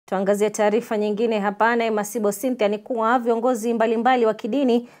Tuangazie taarifa nyingine hapa na Masibo Cynthia ni kuwa viongozi mbalimbali wa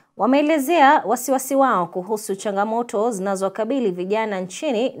kidini wameelezea wasiwasi wao kuhusu changamoto zinazowakabili vijana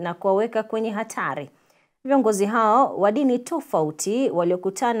nchini na kuwaweka kwenye hatari. Viongozi hao wa dini tofauti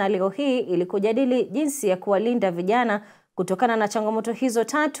waliokutana leo hii ili kujadili jinsi ya kuwalinda vijana kutokana na changamoto hizo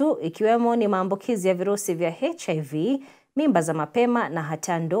tatu, ikiwemo ni maambukizi ya virusi vya HIV, mimba za mapema na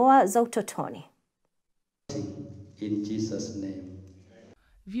hata ndoa za utotoni. In Jesus' name.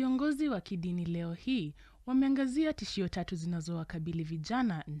 Viongozi wa kidini leo hii wameangazia tishio tatu zinazowakabili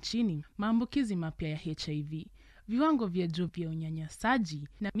vijana nchini: maambukizi mapya ya HIV, viwango vya juu vya unyanyasaji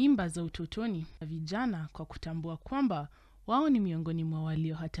na mimba za utotoni na vijana, kwa kutambua kwamba wao ni miongoni mwa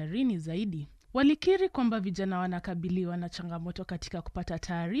walio hatarini zaidi. Walikiri kwamba vijana wanakabiliwa na changamoto katika kupata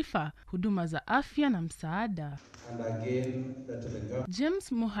taarifa, huduma za afya na msaada.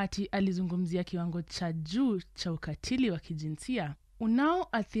 James Muhati alizungumzia kiwango cha juu cha ukatili wa kijinsia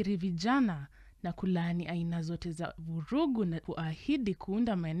unaoathiri vijana na kulaani aina zote za vurugu na kuahidi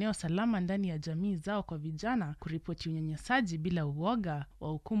kuunda maeneo salama ndani ya jamii zao kwa vijana kuripoti unyanyasaji bila uoga wa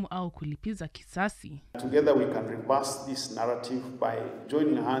hukumu au kulipiza kisasi. Together we can reverse this narrative by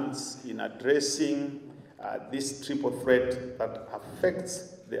joining hands in addressing this triple threat that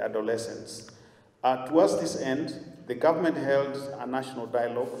affects the adolescents. Towards this end, the government held a national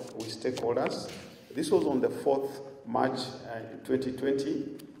dialogue with stakeholders. This was on the 4th March 2020,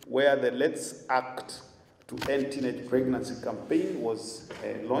 where the Let's Act to End Teenage Pregnancy campaign was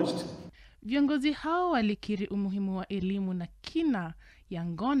launched. Viongozi hao walikiri umuhimu wa elimu na kina ya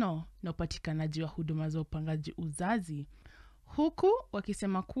ngono na upatikanaji wa huduma za upangaji uzazi, huku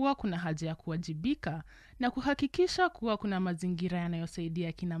wakisema kuwa kuna haja ya kuwajibika na kuhakikisha kuwa kuna mazingira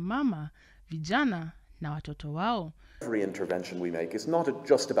yanayosaidia kina mama, vijana na watoto wao. Every intervention we make is not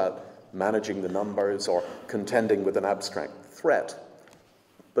just about managing the numbers or contending with an abstract threat,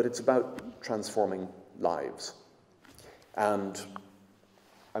 but it's about transforming lives. And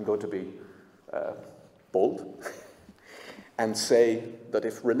I'm going to be bold and say that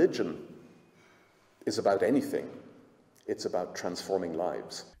if religion is about anything, it's about transforming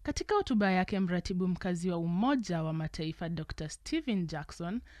lives. Katika hotuba yake, mratibu mkazi wa Umoja wa Mataifa Dr. Stephen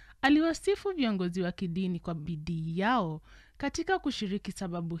Jackson aliwasifu viongozi wa kidini kwa bidii yao katika kushiriki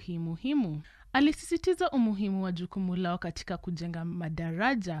sababu hii muhimu. Alisisitiza umuhimu wa jukumu lao katika kujenga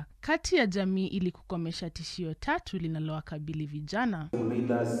madaraja kati ya jamii ili kukomesha tishio tatu linalowakabili vijana.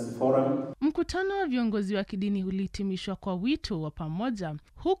 Mkutano wa viongozi wa kidini ulihitimishwa kwa wito wa pamoja,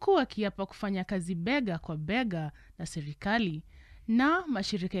 huku wakiapa kufanya kazi bega kwa bega na serikali na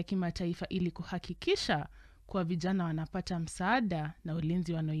mashirika ya kimataifa ili kuhakikisha kuwa vijana wanapata msaada na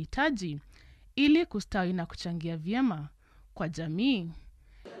ulinzi wanaohitaji ili kustawi na kuchangia vyema kwa jamii.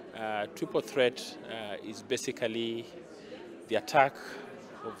 Triple threat is basically the attack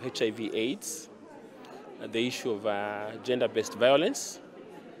of HIV/AIDS, the issue of gender-based violence,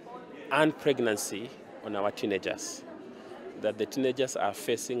 and pregnancy on our teenagers. That the teenagers are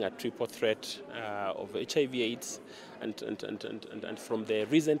facing a triple threat of HIV/AIDS, and from the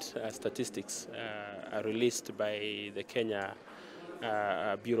recent statistics released by the Kenya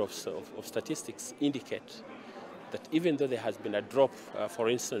Bureau of Statistics indicate that even though there has been a drop, for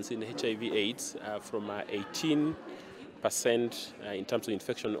instance, in HIV/AIDS from 18% in terms of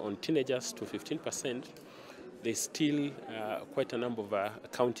infection on teenagers to 15%, there's still quite a number of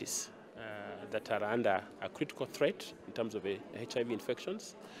counties that are under a critical threat in terms of HIV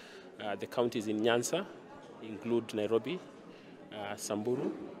infections. The counties in Nyanza include Nairobi,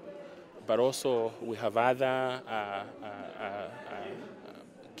 Samburu, but also we have other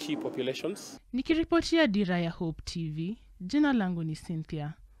key populations. Nikiripotia Dira ya Hope TV, jina langu ni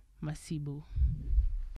Cynthia Masibo.